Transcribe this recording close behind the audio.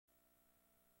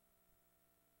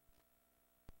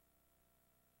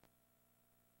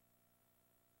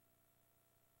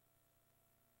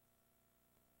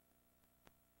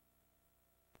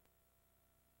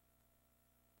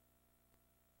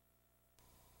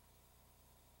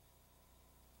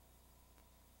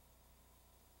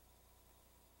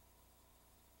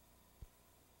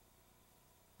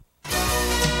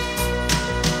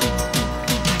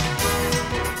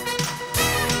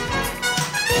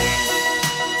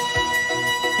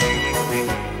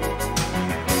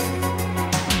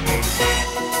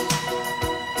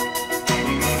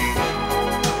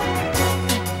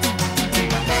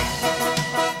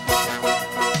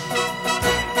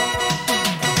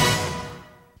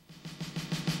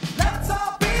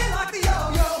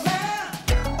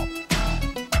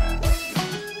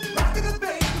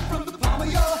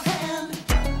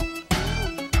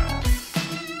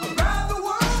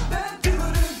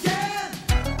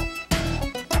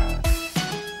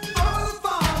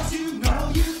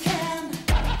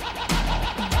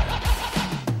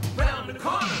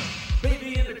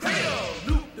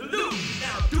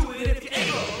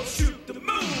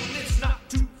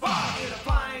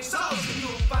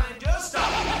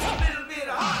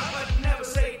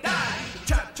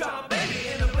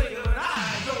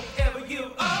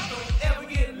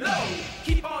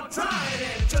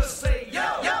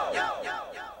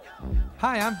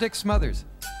Hi, I'm Dick Smothers.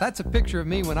 That's a picture of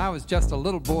me when I was just a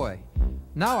little boy.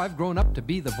 Now I've grown up to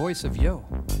be the voice of Yo.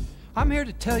 I'm here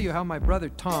to tell you how my brother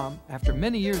Tom, after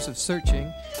many years of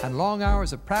searching and long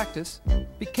hours of practice,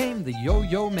 became the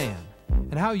Yo-Yo Man,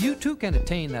 and how you too can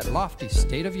attain that lofty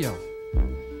state of Yo.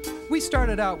 We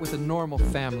started out with a normal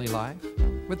family life,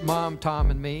 with Mom, Tom,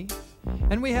 and me,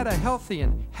 and we had a healthy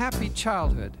and happy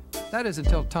childhood. That is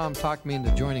until Tom talked me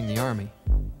into joining the Army.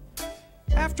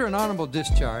 After an honorable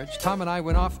discharge, Tom and I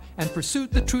went off and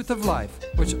pursued the truth of life,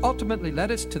 which ultimately led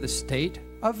us to the state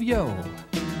of Yo.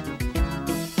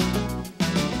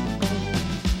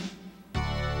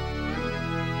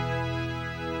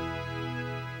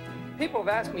 People have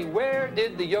asked me, where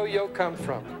did the yo-yo come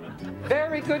from?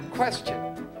 Very good question.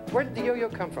 Where did the yo-yo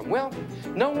come from? Well,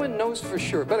 no one knows for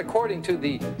sure, but according to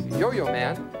the Yo-Yo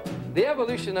Man, the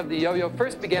evolution of the yo-yo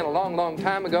first began a long, long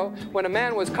time ago when a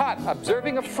man was caught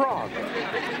observing a frog.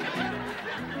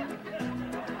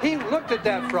 He looked at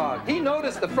that frog. He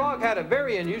noticed the frog had a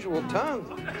very unusual tongue.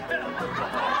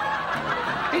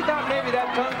 He thought maybe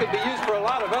that tongue could be used for a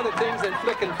lot of other things than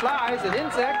flicking flies and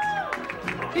insects.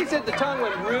 He said the tongue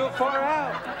went real far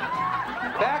out,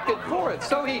 back and forth.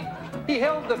 So he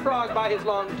held the frog by his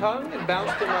long tongue and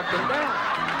bounced him up and down.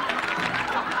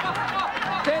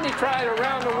 Then he tried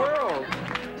around the world.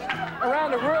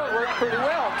 Around the world worked pretty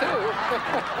well, too.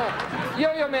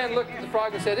 Yo-Yo Man looked at the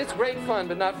frog and said, "It's great fun,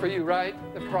 but not for you, right?"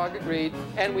 The frog agreed,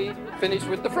 and we finished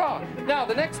with the frog. Now,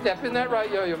 the next step, isn't that right,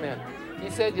 Yo-Yo Man?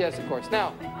 He said yes, of course.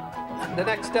 Now, the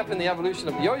next step in the evolution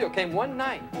of the yo-yo came one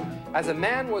night as a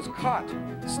man was caught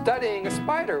studying a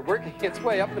spider working its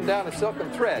way up and down a silken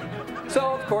thread.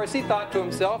 So, of course, he thought to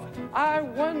himself, I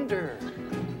wonder,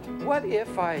 what if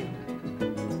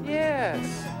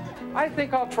yes, I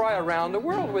think I'll try around the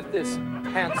world with this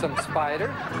handsome spider.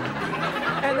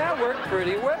 And that worked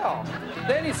pretty well.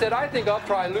 Then he said, I think I'll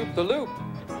try loop-the-loop.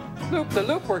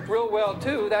 Loop-the-loop worked real well,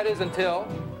 too. That is until...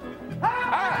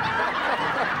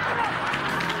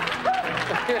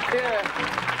 Yeah.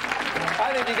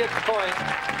 I think you get the point.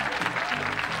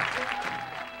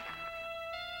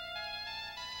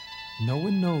 No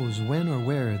one knows when or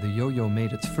where the yo-yo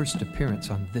made its first appearance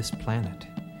on this planet.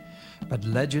 But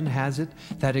legend has it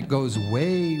that it goes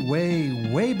way,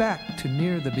 way, way back to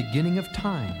near the beginning of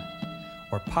time,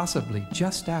 or possibly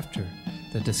just after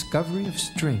the discovery of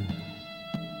string.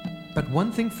 But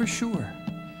one thing for sure,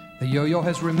 the yo-yo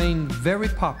has remained very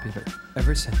popular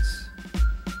ever since.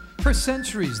 For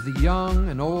centuries, the young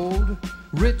and old,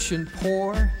 rich and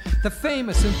poor, the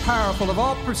famous and powerful have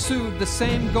all pursued the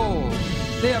same goal.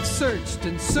 They have searched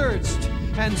and searched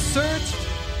and searched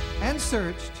and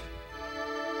searched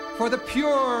for the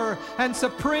pure and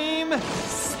supreme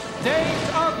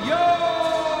state of Yo!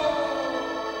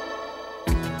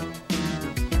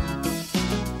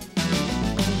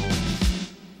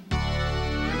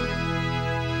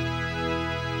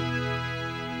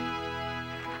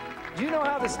 Do you know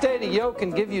how the state of Yo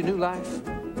can give you new life?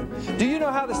 Do you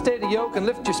know how the state of Yo can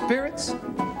lift your spirits?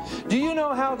 Do you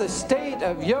know how the state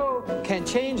of Yo can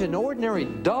change an ordinary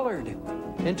dullard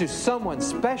into someone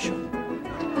special?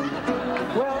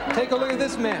 Well, take a look at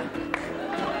this man.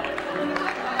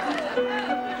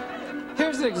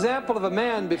 Here's an example of a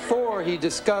man before he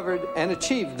discovered and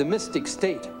achieved the mystic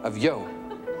state of Yo.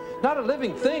 Not a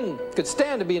living thing could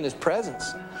stand to be in his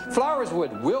presence. Flowers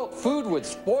would wilt, food would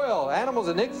spoil, animals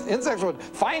and insects would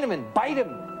find him and bite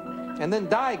him, and then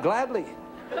die gladly.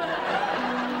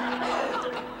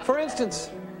 For instance,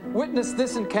 witness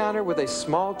this encounter with a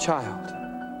small child.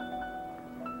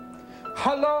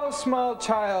 "Hello, small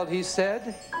child," he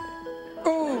said.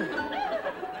 "Ooh."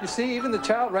 You see, even the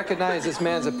child recognized this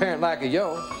man's apparent lack of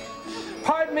yo.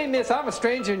 "Pardon me, miss, I'm a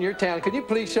stranger in your town. Could you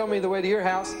please show me the way to your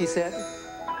house?" he said.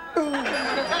 Ooh.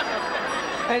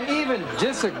 And even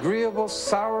disagreeable,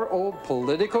 sour old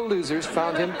political losers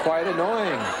found him quite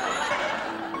annoying.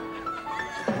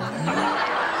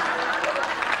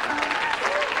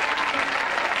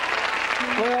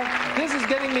 Well, this is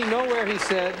getting me nowhere, he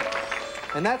said.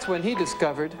 And that's when he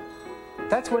discovered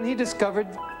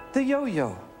the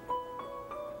yo-yo.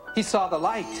 He saw the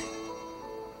light.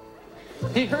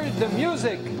 He heard the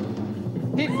music.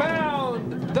 He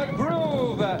found the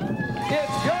groove.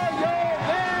 It's Yo-Yo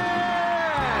Man!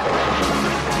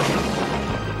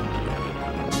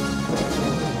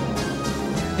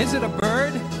 Is it a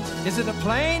bird? Is it a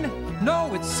plane?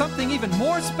 No, it's something even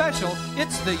more special.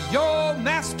 It's the Yo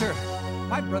Master.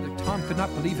 My brother Tom could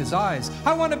not believe his eyes.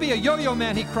 "I want to be a yo-yo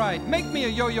man," he cried. "Make me a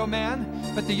yo-yo man."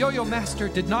 But the yo-yo master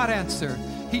did not answer.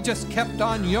 He just kept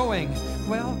on yoing.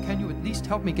 "Well, can you at least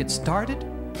help me get started?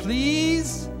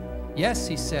 Please?" "Yes,"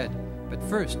 he said, "but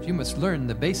first you must learn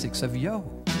the basics of yo."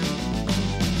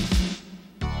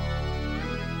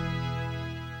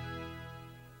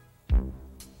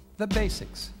 the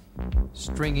basics: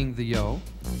 stringing the yo,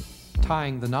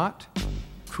 tying the knot,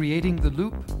 creating the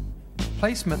loop,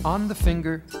 placement on the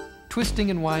finger, twisting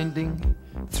and winding,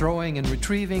 throwing and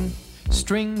retrieving,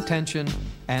 string tension,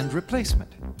 and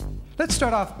replacement. Let's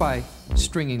start off by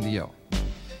stringing the yo.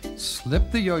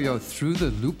 Slip the yo-yo through the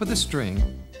loop of the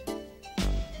string.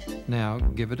 Now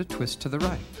give it a twist to the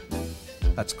right.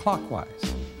 That's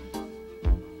clockwise.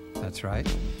 That's right.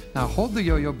 Now hold the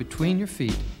yo-yo between your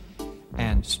feet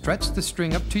and stretch the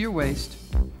string up to your waist.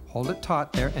 Hold it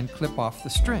taut there and clip off the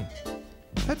string.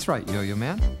 That's right, yo-yo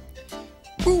man.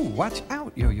 Ooh, watch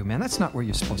out, yo-yo man. That's not where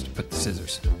you're supposed to put the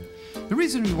scissors. The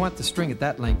reason you want the string at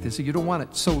that length is that you don't want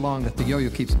it so long that the yo-yo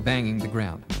keeps banging the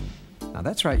ground. Now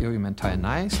that's right, yo-yo man. Tie a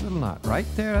nice little knot right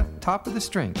there at the top of the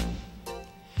string.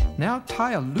 Now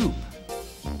tie a loop,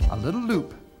 a little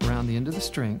loop around the end of the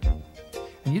string.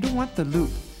 And you don't want the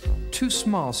loop too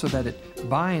small so that it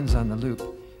binds on the loop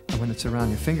and when it's around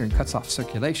your finger and cuts off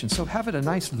circulation. So have it a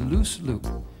nice loose loop,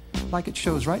 like it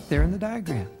shows right there in the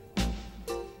diagram.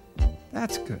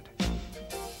 That's good.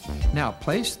 Now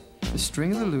place the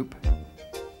string of the loop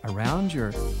around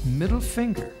your middle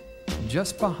finger,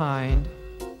 just behind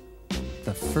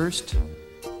the first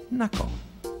knuckle.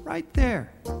 Right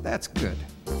there. That's good.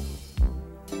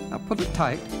 Now put it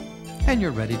tight, and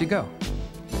you're ready to go.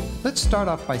 Let's start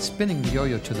off by spinning the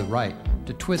yo-yo to the right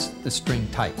to twist the string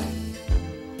tight.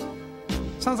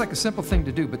 Sounds like a simple thing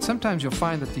to do, but sometimes you'll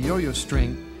find that the yo-yo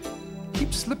string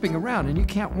keeps slipping around and you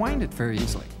can't wind it very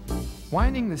easily.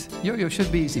 Winding this yo-yo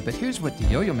should be easy, but here's what the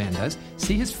yo-yo man does.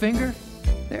 See his finger?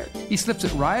 There. He slips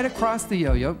it right across the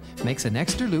yo-yo, makes an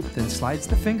extra loop, then slides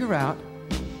the finger out.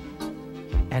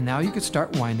 And now you can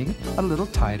start winding a little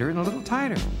tighter and a little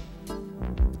tighter.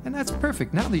 And that's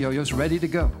perfect. Now the yo-yo's ready to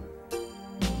go.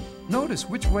 Notice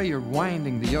which way you're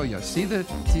winding the yo-yo. See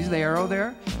the arrow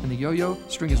there? And the yo-yo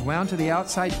string is wound to the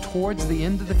outside towards the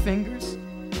end of the fingers.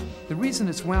 The reason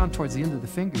it's wound towards the end of the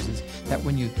fingers is that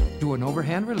when you do an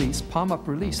overhand release, palm up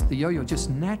release, the yo-yo just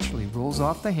naturally rolls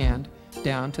off the hand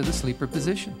down to the sleeper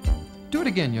position. Do it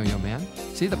again, yo-yo man.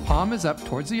 See, the palm is up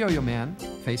towards the yo-yo man,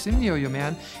 facing the yo-yo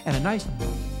man, and a nice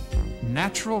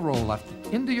natural roll up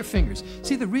into your fingers.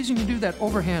 See, the reason you do that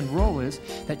overhand roll is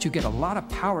that you get a lot of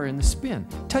power in the spin.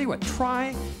 Tell you what,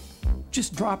 try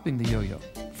just dropping the yo-yo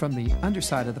from the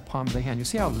underside of the palm of the hand. You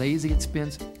see how lazy it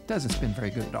spins? It doesn't spin very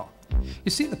good at all.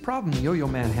 You see, the problem the yo-yo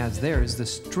man has there is the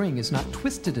string is not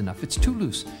twisted enough. It's too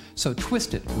loose. So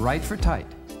twist it right for tight.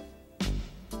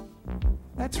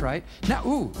 That's right. Now,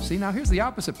 ooh, see, now here's the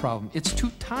opposite problem. It's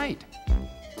too tight.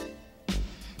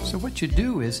 So what you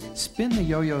do is spin the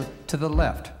yo-yo to the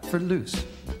left for loose,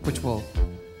 which will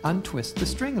untwist the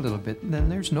string a little bit, and then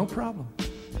there's no problem.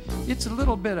 It's a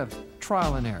little bit of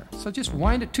trial and error. So just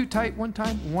wind it too tight one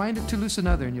time, wind it too loose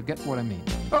another, and you'll get what I mean.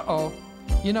 Uh-oh.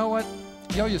 You know what?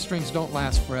 Yo-yo strings don't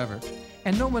last forever,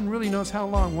 and no one really knows how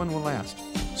long one will last.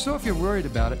 So if you're worried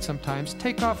about it sometimes,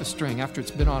 take off a string after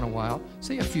it's been on a while,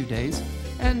 say a few days,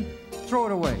 and throw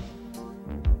it away.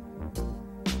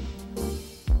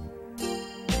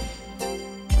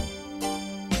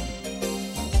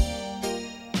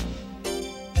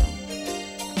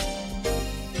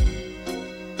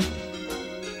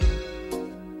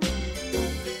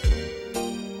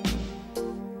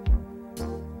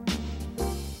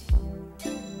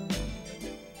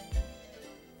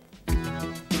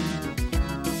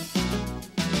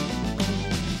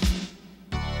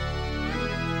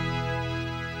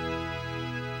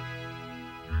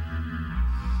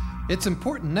 It's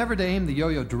important never to aim the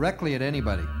yo-yo directly at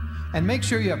anybody, and make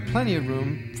sure you have plenty of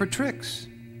room for tricks,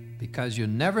 because you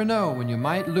never know when you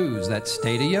might lose that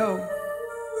state of yo.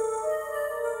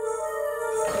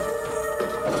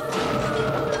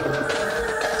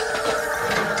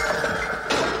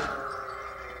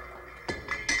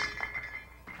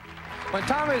 When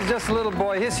Tommy was just a little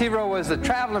boy, his hero was the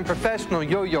traveling professional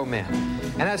yo-yo man.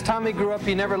 And as Tommy grew up,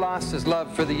 he never lost his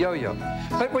love for the yo-yo.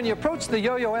 But when you approach the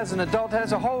yo-yo as an adult, it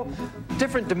has a whole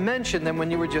different dimension than when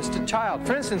you were just a child.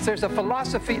 For instance, there's a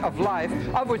philosophy of life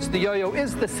of which the yo-yo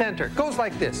is the center. It goes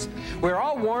like this. We're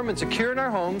all warm and secure in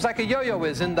our homes like a yo-yo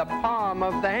is in the palm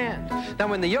of the hand. Now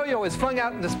when the yo-yo is flung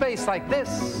out into space like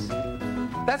this,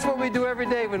 that's what we do every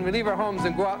day when we leave our homes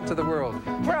and go out into the world.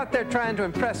 We're out there trying to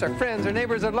impress our friends, our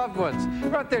neighbors, our loved ones.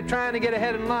 We're out there trying to get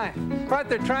ahead in life. We're out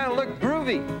there trying to look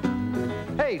groovy.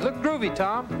 Hey, look groovy,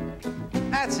 Tom.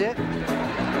 That's it.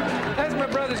 That's my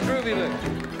brother's groovy look.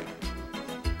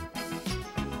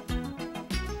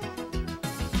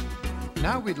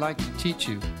 Now we'd like to teach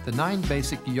you the 9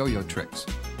 basic yo-yo tricks.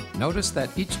 Notice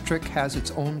that each trick has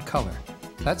its own color.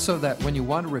 That's so that when you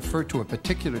want to refer to a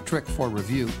particular trick for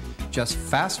review, just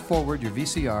fast forward your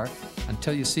VCR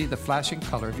until you see the flashing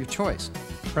color of your choice.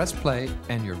 Press play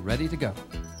and you're ready to go.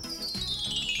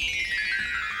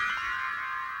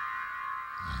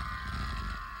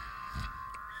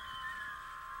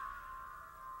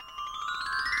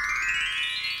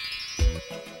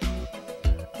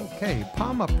 Okay,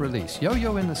 palm up release.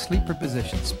 Yo-yo in the sleeper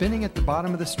position, spinning at the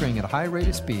bottom of the string at a high rate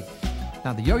of speed.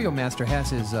 Now the yo-yo master has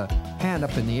his hand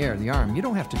up in the air, the arm. You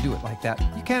don't have to do it like that.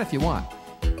 You can if you want,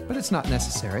 but it's not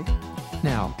necessary.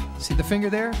 Now, see the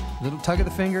finger there? Little tug of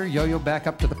the finger, yo-yo back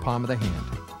up to the palm of the hand.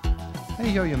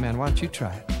 Hey yo-yo man, why don't you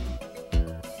try it?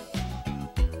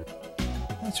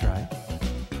 That's right.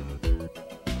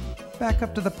 Back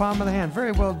up to the palm of the hand.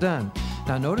 Very well done.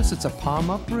 Now notice it's a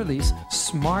palm up release,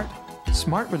 smart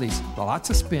release, lots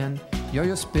of spin,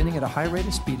 yo-yo spinning at a high rate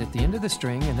of speed at the end of the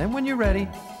string, and then when you're ready,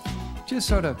 just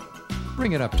sort of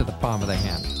bring it up to the palm of the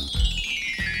hand.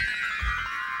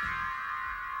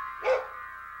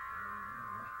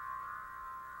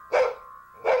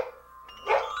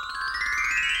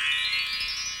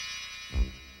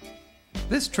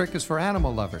 This trick is for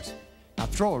animal lovers. Now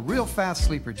throw a real fast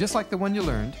sleeper, just like the one you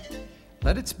learned.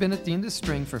 Let it spin at the end of the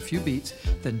string for a few beats,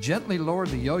 then gently lower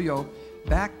the yo-yo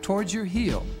back towards your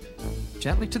heel,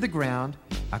 gently to the ground.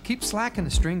 Now keep slacking the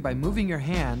string by moving your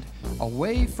hand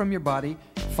away from your body,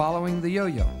 following the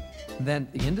yo-yo. Then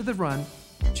at the end of the run,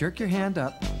 jerk your hand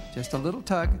up, just a little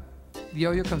tug. The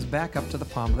yo-yo comes back up to the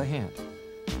palm of the hand.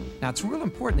 Now it's real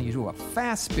important that you do a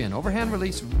fast spin, overhand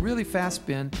release, really fast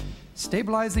spin.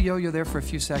 Stabilize the yo-yo there for a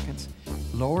few seconds.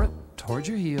 Lower it towards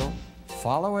your heel,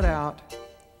 follow it out.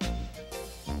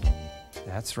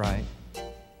 That's right.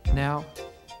 Now,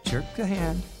 jerk the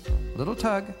hand, little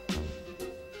tug,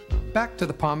 back to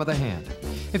the palm of the hand.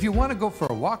 If you want to go for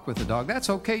a walk with the dog, that's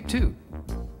okay too.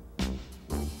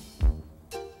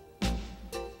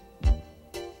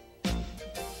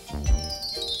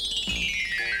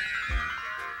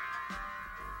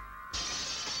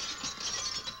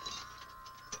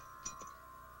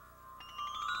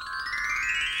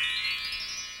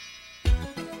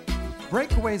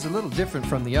 Breakaway is a little different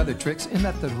from the other tricks in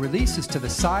that the release is to the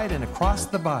side and across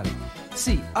the body.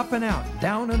 See, up and out,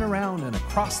 down and around and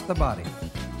across the body.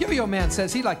 Yo-Yo Man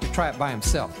says he'd like to try it by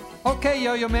himself. Okay,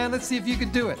 Yo-Yo Man, let's see if you can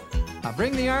do it. Now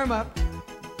bring the arm up,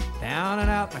 down and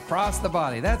out and across the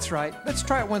body. That's right. Let's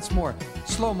try it once more.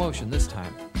 Slow motion this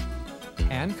time.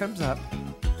 Hand comes up,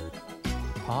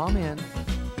 palm in,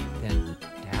 then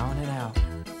down and out.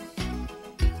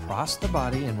 Across the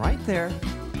body, and right there,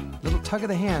 little tug of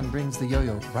the hand brings the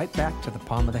yo-yo right back to the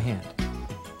palm of the hand.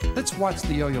 Let's watch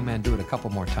the Yo-Yo Man do it a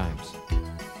couple more times.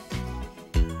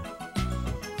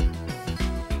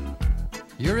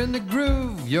 You're in the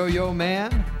groove, Yo-Yo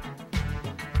Man.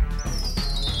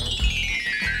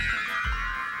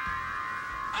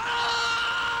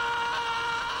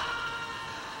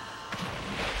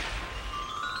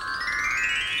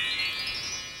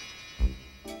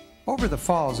 Over the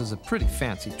falls is a pretty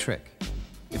fancy trick.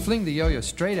 You fling the yo-yo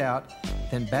straight out,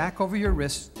 then back over your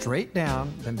wrist, straight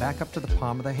down, then back up to the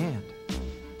palm of the hand.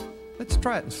 Let's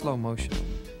try it in slow motion.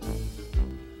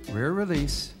 Rear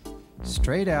release,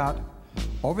 straight out,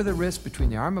 over the wrist between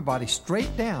the arm and body,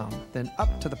 straight down, then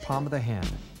up to the palm of the hand.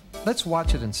 Let's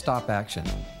watch it in stop action.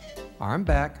 Arm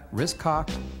back, wrist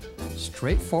cocked,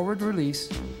 straight forward release,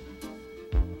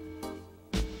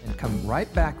 and come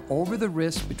right back over the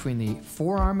wrist between the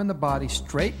forearm and the body,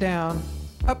 straight down,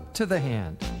 up to the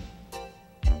hand.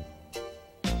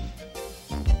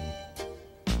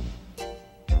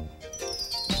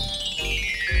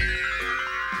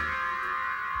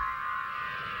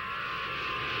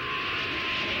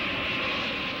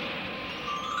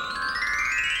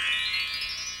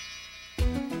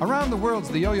 Around the world's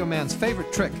the Yo-Yo Man's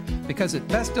favorite trick because it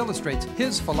best illustrates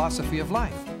his philosophy of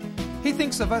life. He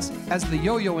thinks of us as the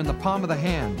yo-yo in the palm of the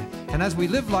hand, and as we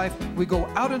live life, we go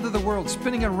out into the world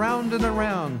spinning around and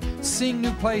around, seeing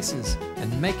new places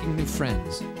and making new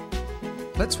friends.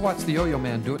 Let's watch the Yo-Yo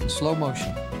Man do it in slow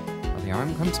motion. Now the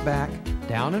arm comes back,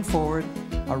 down and forward,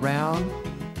 around,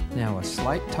 now a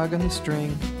slight tug on the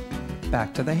string,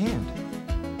 back to the hand.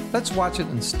 Let's watch it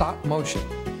in stop motion.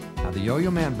 Now the Yo-Yo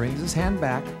Man brings his hand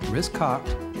back, wrist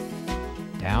cocked,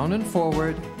 down and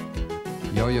forward.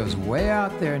 Yo-yo's way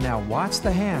out there. Now watch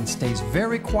the hand. Stays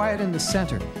very quiet in the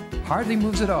center. Hardly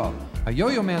moves at all. A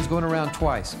Yo-Yo Man's going around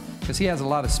twice because he has a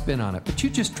lot of spin on it. But you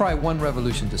just try one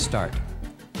revolution to start.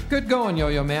 Good going,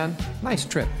 Yo-Yo Man. Nice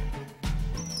trip.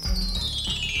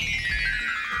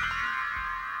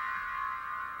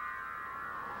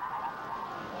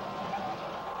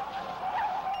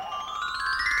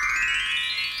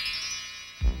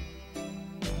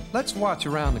 Let's watch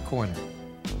around the corner.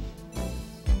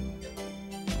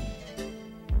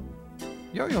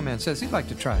 Yo-Yo Man says he'd like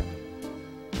to try it.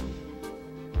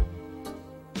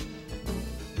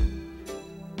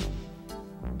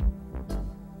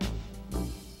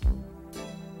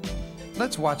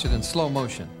 Let's watch it in slow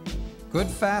motion. Good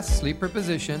fast sleeper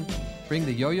position. Bring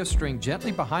the yo-yo string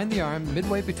gently behind the arm,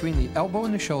 midway between the elbow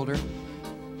and the shoulder.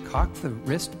 Cock the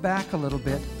wrist back a little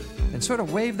bit, and sort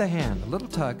of wave the hand, a little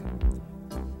tug.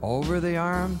 Over the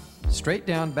arm, straight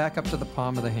down, back up to the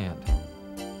palm of the hand.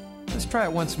 Let's try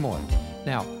it once more.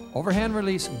 Now, overhand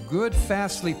release, good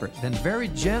fast sleeper. Then very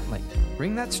gently,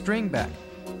 bring that string back.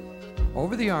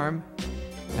 Over the arm.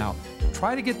 Now,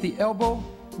 try to get the elbow,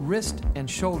 wrist, and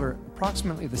shoulder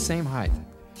approximately the same height.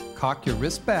 Cock your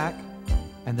wrist back,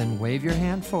 and then wave your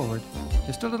hand forward.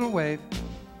 Just a little wave.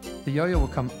 The yo-yo will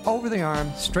come over the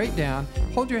arm, straight down.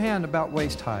 Hold your hand about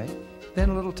waist high. Then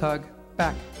a little tug,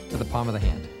 back to the palm of the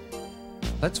hand.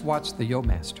 Let's watch the Yo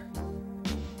Master.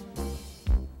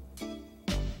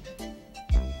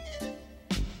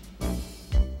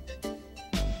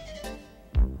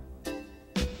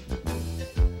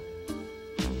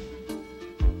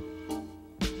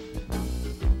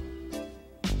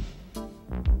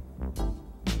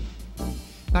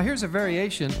 Now here's a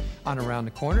variation on around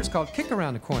the corner. It's called kick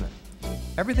around the corner.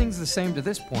 Everything's the same to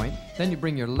this point. Then you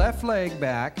bring your left leg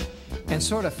back and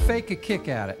sort of fake a kick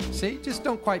at it. See, just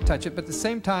don't quite touch it, but at the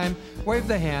same time, wave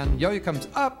the hand. Yo-yo comes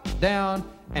up, down,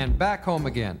 and back home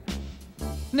again.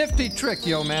 Nifty trick,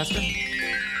 Yo Master.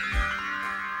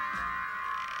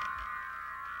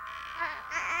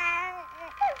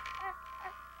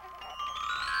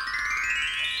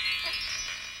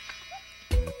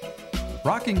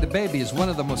 Rocking the baby is one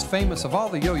of the most famous of all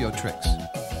the yo-yo tricks.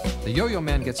 The Yo-Yo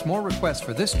Man gets more requests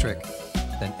for this trick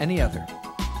than any other.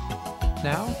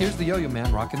 Now, here's the Yo-Yo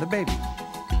Man rocking the baby.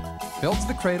 Builds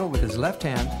the cradle with his left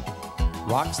hand,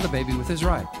 rocks the baby with his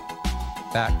right.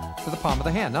 Back to the palm of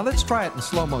the hand. Now let's try it in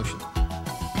slow motion.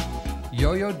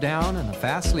 Yo-yo down in a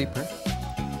fast sleeper.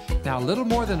 Now a little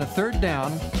more than a third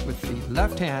down with the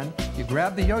left hand, you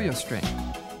grab the yo-yo string.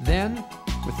 Then,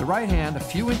 with the right hand, a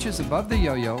few inches above the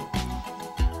yo-yo,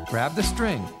 grab the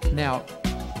string. Now,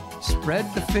 spread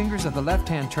the fingers of the left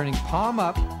hand, turning palm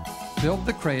up, build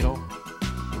the cradle,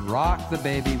 rock the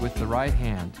baby with the right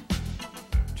hand.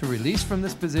 To release from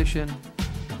this position,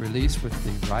 release with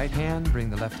the right hand, bring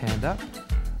the left hand up,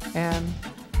 and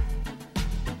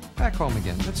back home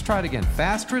again. Let's try it again.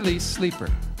 Fast release, sleeper.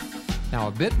 Now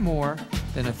a bit more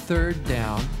than a third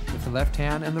down with the left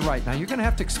hand and the right. Now you're going to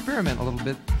have to experiment a little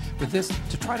bit with this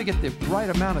to try to get the right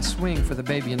amount of swing for the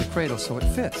baby in the cradle so it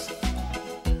fits.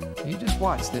 You just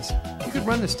watch this. You could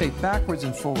run this tape backwards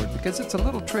and forward because it's a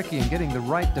little tricky in getting the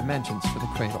right dimensions for the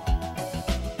cradle.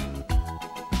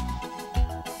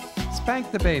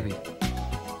 Spank the baby.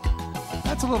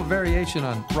 That's a little variation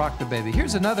on rock the baby.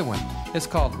 Here's another one. It's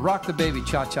called rock the baby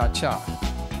cha-cha-cha.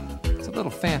 It's a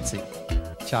little fancy.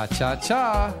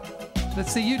 Cha-cha-cha.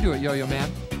 Let's see you do it, Yo-Yo Man.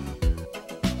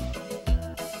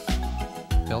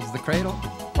 Builds the cradle,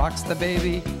 rocks the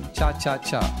baby,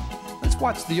 cha-cha-cha. Let's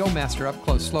watch the Yo Master up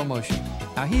close, slow motion.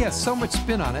 Now he has so much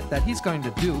spin on it that he's going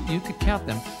to do, you could count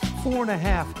them,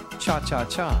 4.5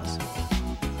 cha-cha-chas.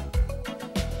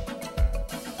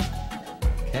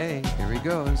 Okay, here he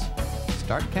goes.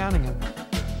 Start counting them.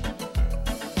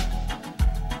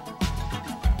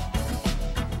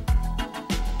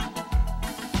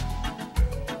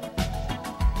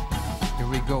 Here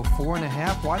we go,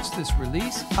 4.5. Watch this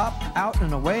release, up, out,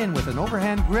 and away, and with an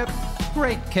overhand grip.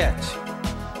 Great catch.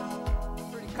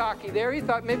 Pretty cocky there. He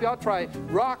thought maybe I'll try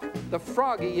rock the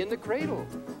froggy in the cradle.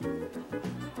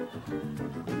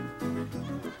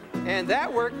 And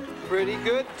that worked pretty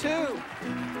good too.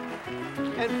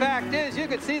 And fact is, you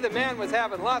could see the man was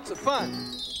having lots of fun.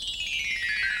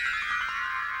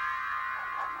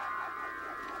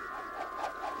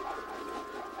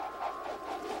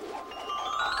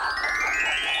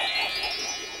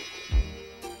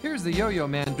 Here's the Yo-Yo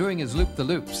Man doing his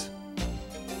loop-the-loops.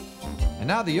 And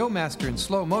now the Yo Master in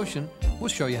slow motion will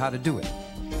show you how to do it.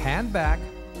 Hand back,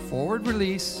 forward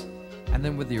release, and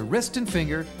then with your wrist and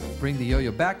finger, bring the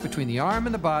yo-yo back between the arm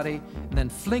and the body, and then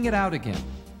fling it out again.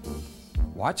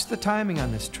 Watch the timing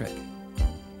on this trick.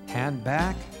 Hand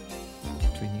back,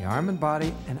 between the arm and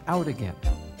body, and out again.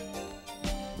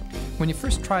 When you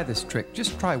first try this trick,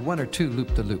 just try 1 or 2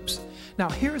 loop-the-loops. Now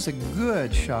here's a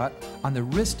good shot on the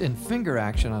wrist and finger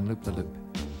action on loop-the-loop.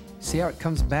 See how it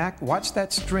comes back? Watch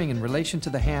that string in relation to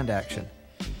the hand action.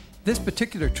 This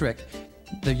particular trick,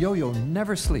 the yo-yo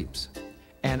never sleeps.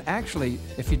 And actually,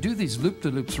 if you do these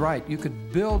loop-the-loops right, you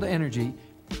could build energy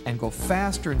and go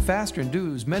faster and faster and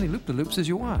do as many loop-the-loops as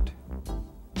you want.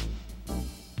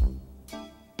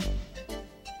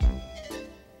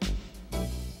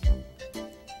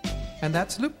 And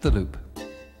that's loop-the-loop.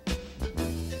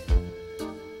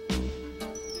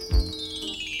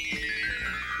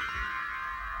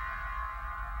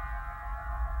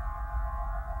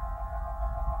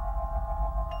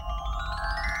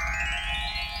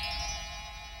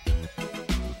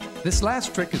 This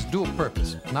last trick is dual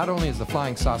purpose. Not only is the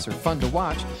flying saucer fun to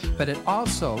watch, but it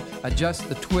also adjusts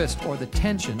the twist or the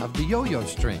tension of the yo-yo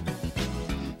string.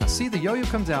 Now see, the yo-yo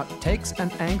comes out, takes an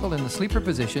angle in the sleeper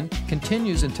position,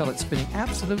 continues until it's spinning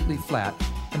absolutely flat,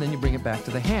 and then you bring it back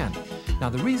to the hand. Now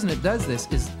the reason it does this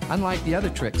is, unlike the other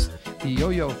tricks, the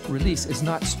yo-yo release is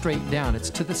not straight down,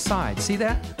 it's to the side. See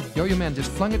that? Yo-yo man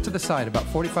just flung it to the side, about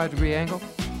 45-degree angle.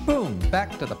 Boom,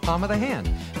 back to the palm of the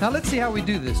hand. Now let's see how we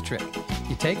do this trick.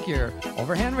 You take your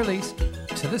overhand release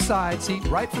to the side, see,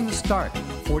 right from the start,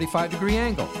 45-degree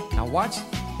angle. Now watch,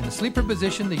 in the sleeper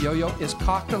position, the yo-yo is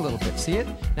cocked a little bit. See it?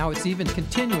 Now it's even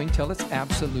continuing till it's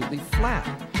absolutely flat.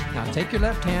 Now take your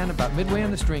left hand about midway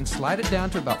on the string, slide it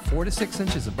down to about 4 to 6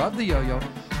 inches above the yo-yo,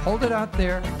 hold it out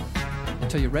there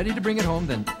until you're ready to bring it home,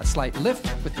 then a slight lift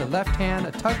with the left hand,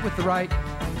 a tug with the right,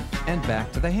 and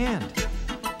back to the hand.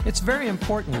 It's very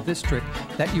important with this trick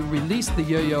that you release the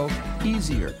yo-yo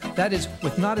easier. That is,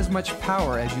 with not as much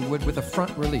power as you would with a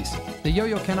front release. The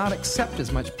yo-yo cannot accept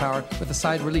as much power with a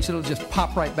side release. It'll just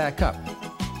pop right back up.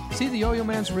 See the yo-yo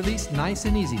man's release? Nice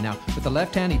and easy. Now, with the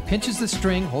left hand, he pinches the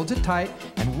string, holds it tight,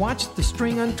 and watch the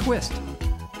string untwist.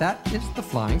 That is the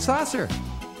flying saucer.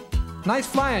 Nice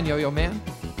flying, yo-yo man.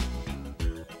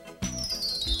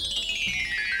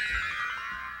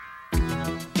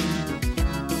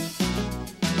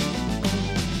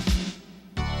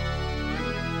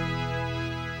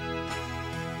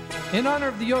 In honor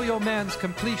of the yo-yo man's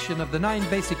completion of the 9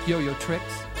 basic yo-yo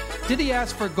tricks, did he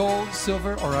ask for gold,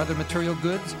 silver, or other material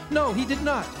goods? No, he did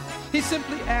not. He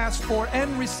simply asked for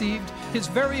and received his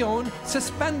very own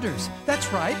suspenders.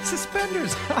 That's right,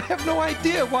 suspenders. I have no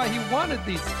idea why he wanted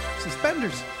these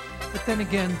suspenders. But then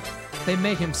again, they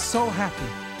made him so happy.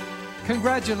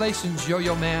 Congratulations,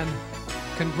 yo-yo man.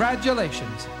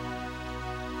 Congratulations.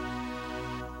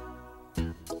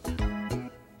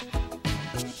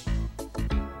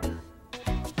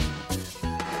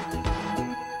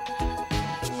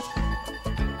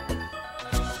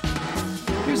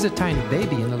 Here's a tiny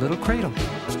baby in a little cradle.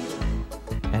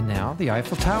 And now the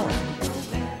Eiffel Tower.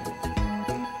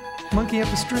 Monkey up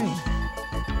a string.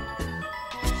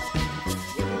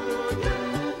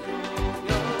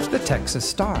 The Texas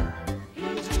Star.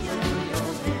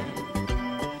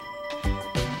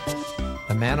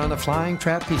 The man on the flying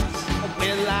trapeze.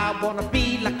 Well, I wanna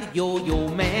be like a yo-yo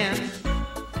man,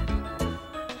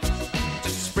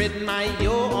 just spreading my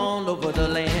yo all over the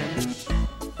land.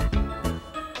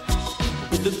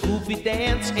 The goofy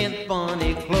dance and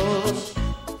funny clothes,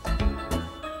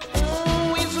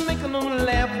 always making them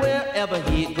laugh wherever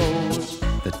he goes.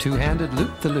 The two-handed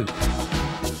loop-the-loop.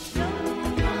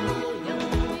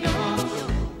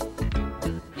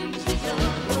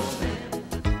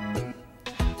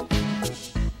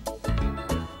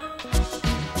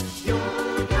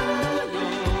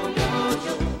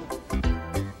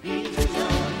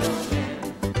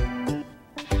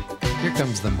 Here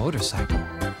comes the motorcycle.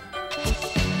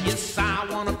 Yes, I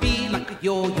wanna be like a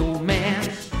yo-yo man,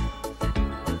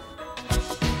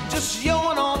 just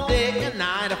yoing all day and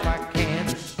night if I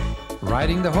can.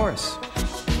 Riding the horse.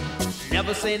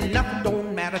 Never say nothing,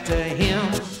 don't matter to him.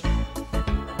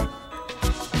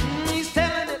 He's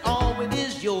telling it all with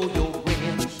his yo-yo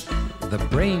grin. The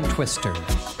brain twister.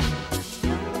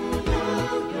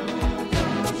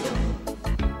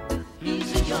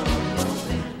 He's a yo-yo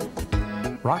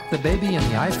man. Rock the baby in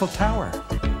the Eiffel Tower.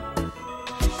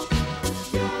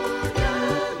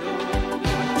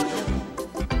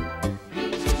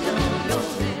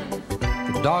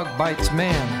 Dog bites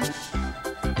man.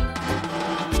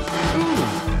 Ooh,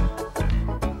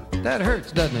 that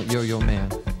hurts, doesn't it, yo-yo man?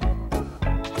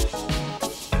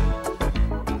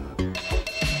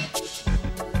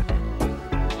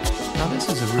 Now this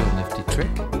is a real nifty trick.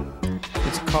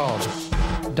 It's called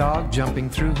dog jumping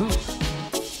through hoop.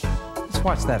 Let's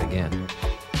watch that again.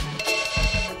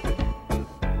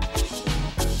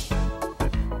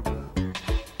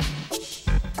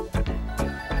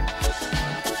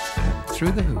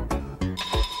 Through the hoop.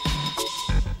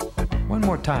 One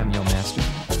more time, yo master.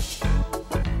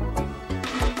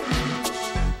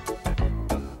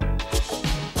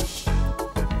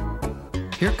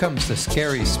 Here comes the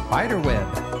scary spider web.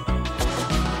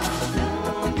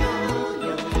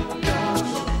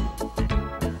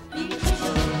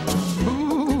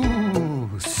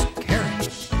 Ooh, scary.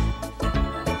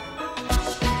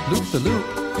 Loop the loop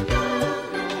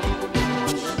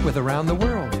with Around the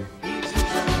World.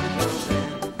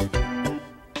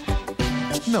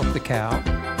 milk the cow.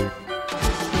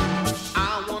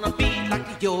 I wanna be like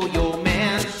a yo-yo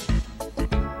man.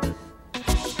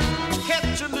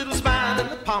 Catch a little smile in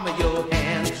the palm of your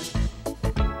hand.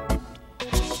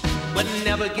 But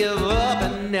never give up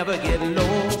and never get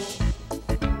low.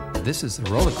 This is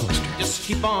the roller coaster. Just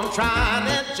keep on trying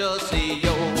and just say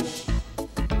yo.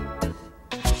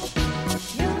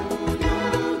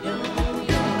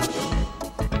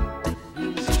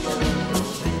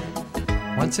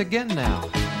 Once again now.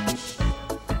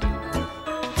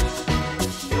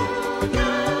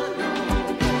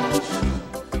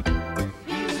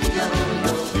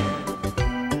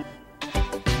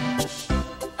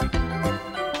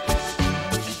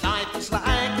 Life is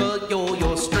like a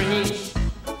yo-yo string.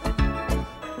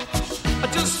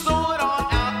 Just throw it all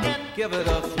out and give it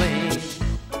a fling.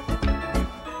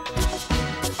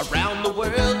 Around the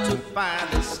world to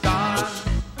find a star.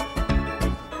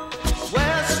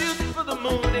 Well, shooting for the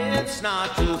moon, it's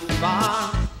not too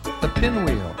far. The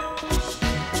pinwheel.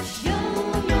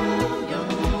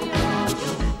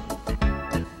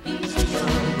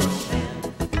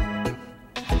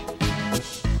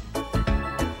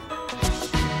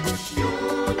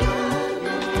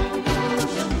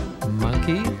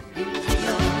 Monkey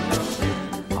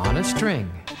on a string.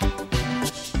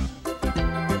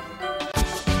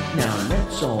 Now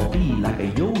let's all be like a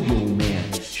yo-yo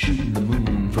man, shooting the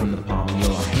moon from the palm of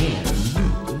your hand.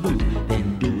 Loop, loop,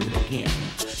 then do it again.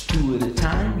 2 at a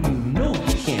time, you know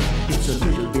you can. It's a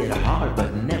little bit hard,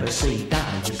 but never say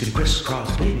die. You can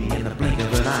crisscross, baby, in the blink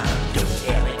of an eye. Don't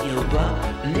ever give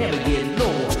up, never get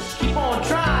low. Keep on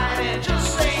trying and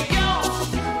just say yo.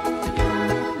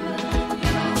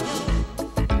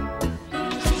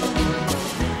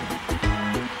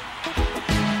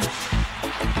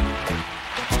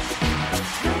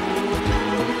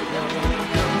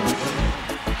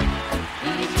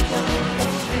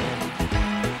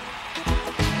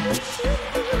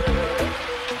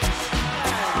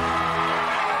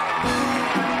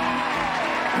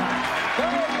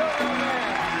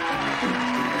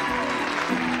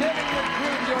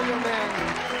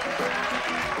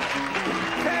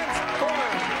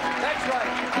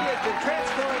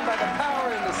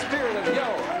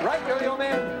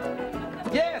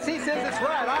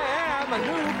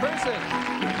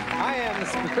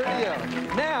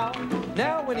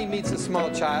 Now when he meets a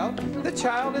small child, the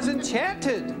child is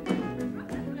enchanted.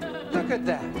 Look at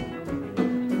that.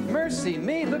 Mercy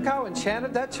me, look how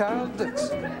enchanted that child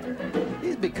looks.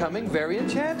 He's becoming very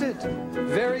enchanted.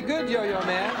 Very good, Yo-Yo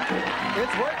Man.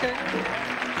 It's working.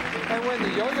 And when the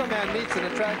Yo-Yo Man meets an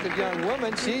attractive young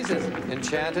woman, she's as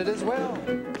enchanted as well.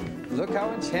 Look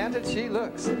how enchanted she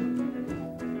looks.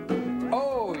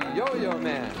 Oh, Yo-Yo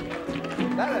Man.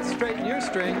 That'll straighten your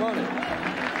string, won't it?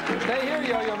 Stay here,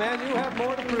 Yo-Yo Man, you have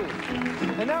more to prove.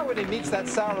 And now when he meets that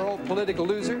sour old political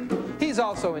loser, he's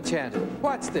also enchanted.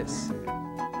 Watch this.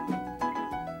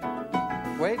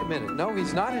 Wait a minute, no,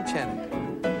 he's not enchanted.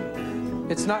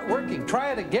 It's not working.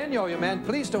 Try it again, Yo-Yo Man,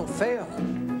 please don't fail.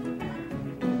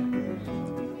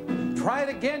 Try it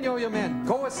again, Yo-Yo Man.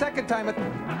 Go a second time. Look, it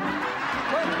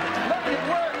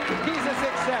worked. He's a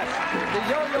success. The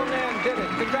Yo-Yo Man did it.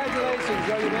 Congratulations,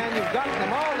 Yo-Yo Man. You've gotten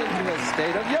them all into a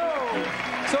state of yo.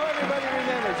 So everybody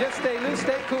remember, just stay loose,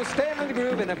 stay cool, stay in the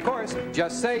groove, and of course,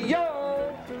 just say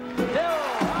yo! Yo!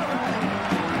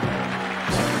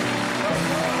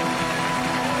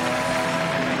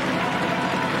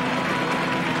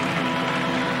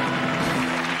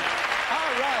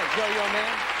 All right, Yo-Yo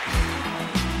Man.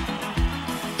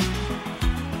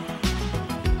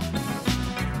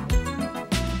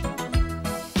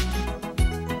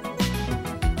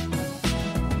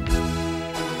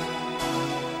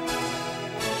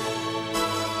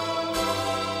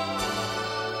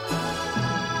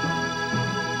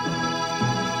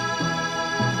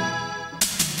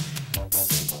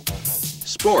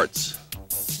 Sports,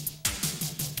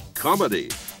 comedy,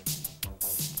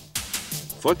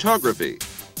 photography,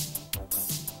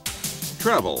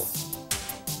 travel,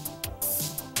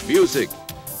 music,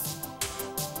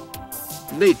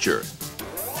 nature,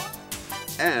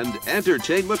 and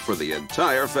entertainment for the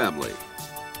entire family.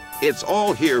 It's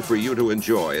all here for you to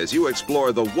enjoy as you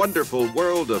explore the wonderful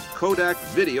world of Kodak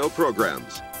video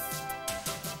programs.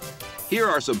 Here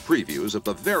are some previews of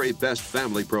the very best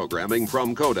family programming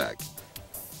from Kodak.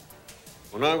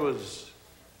 When I was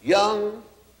young,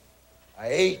 I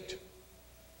ate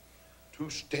 2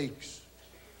 steaks,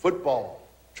 football,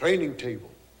 training table,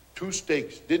 2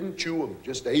 steaks, didn't chew them,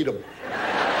 just ate them.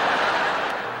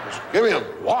 Just give me them,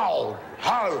 wow,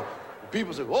 higher.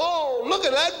 People say, oh, look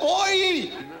at that boy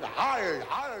eat. Higher,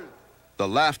 higher. The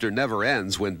laughter never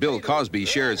ends when Bill Cosby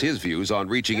shares his views on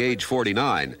reaching age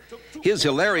 49. His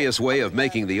hilarious way of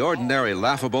making the ordinary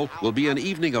laughable will be an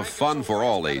evening of fun for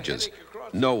all ages.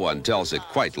 No one tells it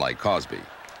quite like Cosby.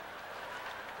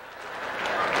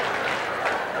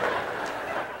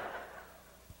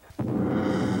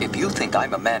 If you think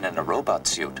I'm a man in a robot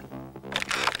suit,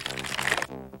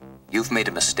 you've made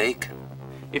a mistake.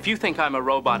 If you think I'm a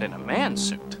robot in a man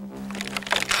suit,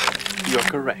 you're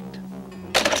correct.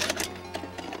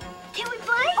 Can we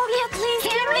play? Oh, yeah, please.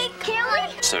 Can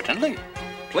we? Certainly.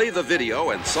 Play the video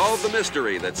and solve the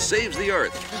mystery that saves the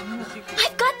Earth.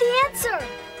 I've got the answer.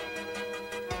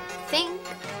 Think.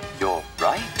 You're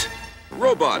right.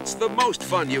 Robots, the most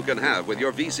fun you can have with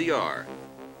your VCR.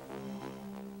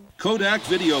 Kodak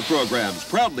Video Programs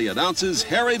proudly announces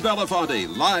Harry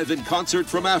Belafonte live in concert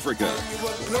from Africa.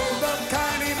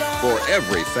 For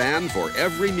every fan, for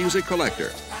every music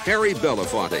collector, Harry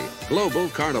Belafonte, Global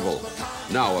Carnival.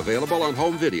 Now available on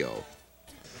home video.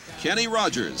 Kenny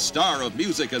Rogers, star of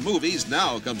music and movies,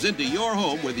 now comes into your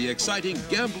home with the exciting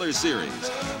Gambler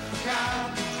series.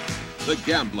 The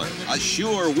Gambler, a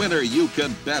sure winner you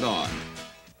can bet on.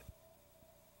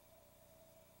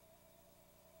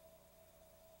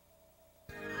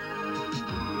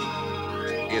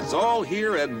 It's all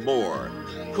here and more.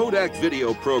 Kodak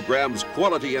Video Programs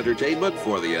quality entertainment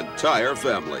for the entire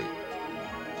family.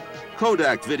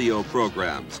 Kodak Video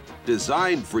Programs,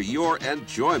 designed for your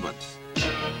enjoyment.